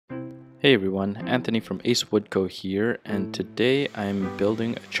Hey everyone, Anthony from Ace Woodco here, and today I'm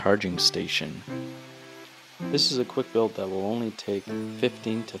building a charging station. This is a quick build that will only take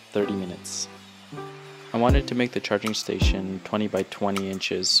 15 to 30 minutes. I wanted to make the charging station 20 by 20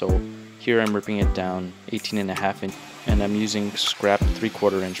 inches, so here I'm ripping it down 18.5 inches, and I'm using scrap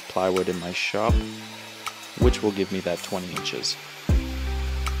 3/4 inch plywood in my shop, which will give me that 20 inches.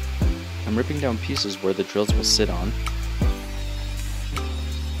 I'm ripping down pieces where the drills will sit on,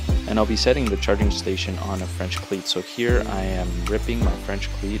 and I'll be setting the charging station on a French cleat. So here I am ripping my French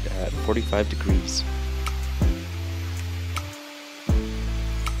cleat at 45 degrees.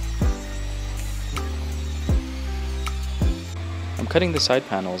 I'm cutting the side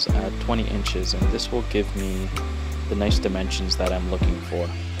panels at 20 inches, and this will give me the nice dimensions that I'm looking for.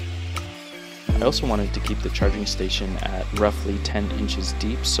 I also wanted to keep the charging station at roughly 10 inches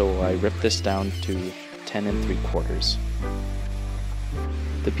deep, so I ripped this down to 10 3/4.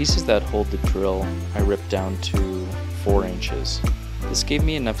 The pieces that hold the drill I ripped down to 4 inches. This gave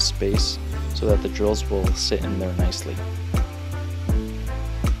me enough space so that the drills will sit in there nicely.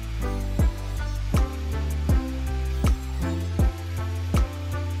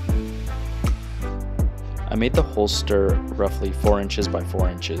 I made the holster roughly 4 inches by 4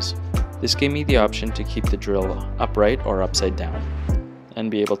 inches. This gave me the option to keep the drill upright or upside down and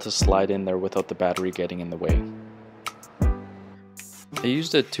be able to slide in there without the battery getting in the way. I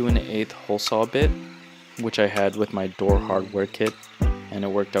used a 2 1/8 hole saw bit, which I had with my door hardware kit, and it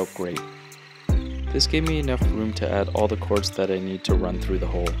worked out great. This gave me enough room to add all the cords that I need to run through the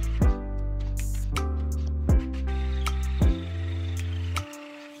hole.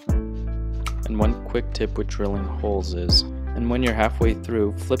 And one quick tip with drilling holes is, and when you're halfway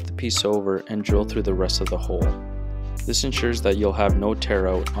through, flip the piece over and drill through the rest of the hole. This ensures that you'll have no tear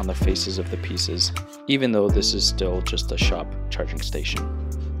out on the faces of the pieces, even though this is still just a shop charging station.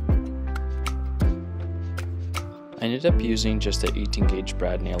 I ended up using just an 18 gauge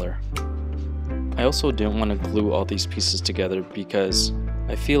brad nailer. I also didn't want to glue all these pieces together because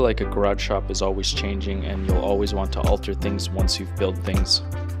I feel like a garage shop is always changing and you'll always want to alter things once you've built things.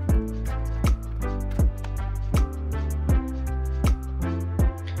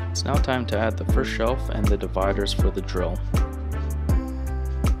 It's now time to add the first shelf and the dividers for the drill.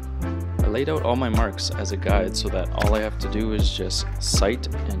 I laid out all my marks as a guide so that all I have to do is just sight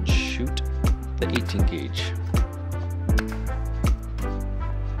and shoot the 18 gauge.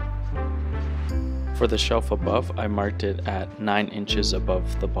 For the shelf above, I marked it at 9 inches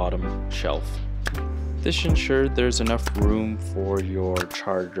above the bottom shelf. This ensured there's enough room for your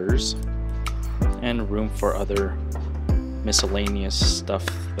chargers and room for other miscellaneous stuff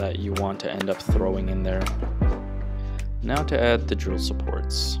that you want to end up throwing in there. Now to add the drill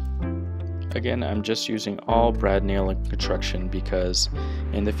supports. Again, I'm just using all brad nail construction because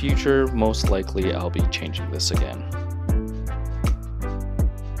in the future, most likely I'll be changing this again.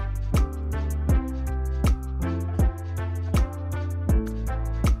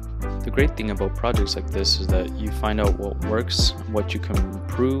 The great thing about projects like this is that you find out what works, what you can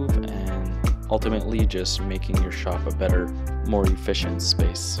improve, and ultimately just making your shop a better, more efficient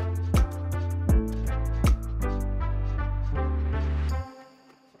space.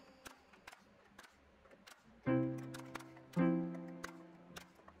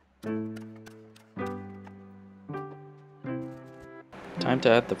 Time to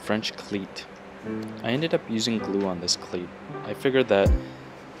add the French cleat. I ended up using glue on this cleat. I figured that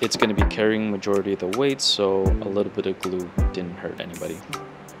it's going to be carrying majority of the weight, so a little bit of glue didn't hurt anybody.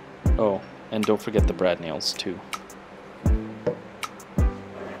 Oh, and don't forget the brad nails too.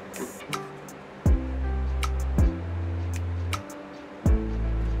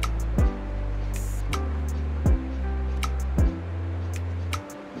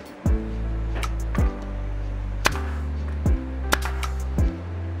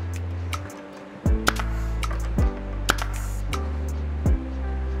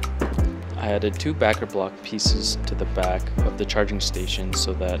 I added 2 backer block pieces to the back of the charging station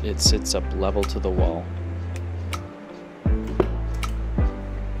so that it sits up level to the wall.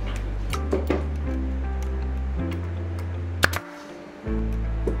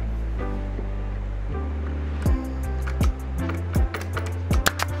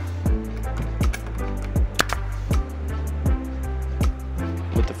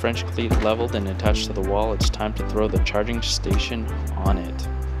 With the French cleat leveled and attached to the wall, it's time to throw the charging station on it.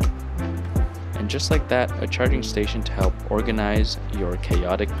 And just like that, a charging station to help organize your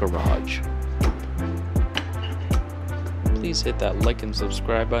chaotic garage. Please hit that like and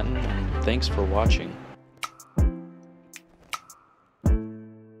subscribe button, and thanks for watching.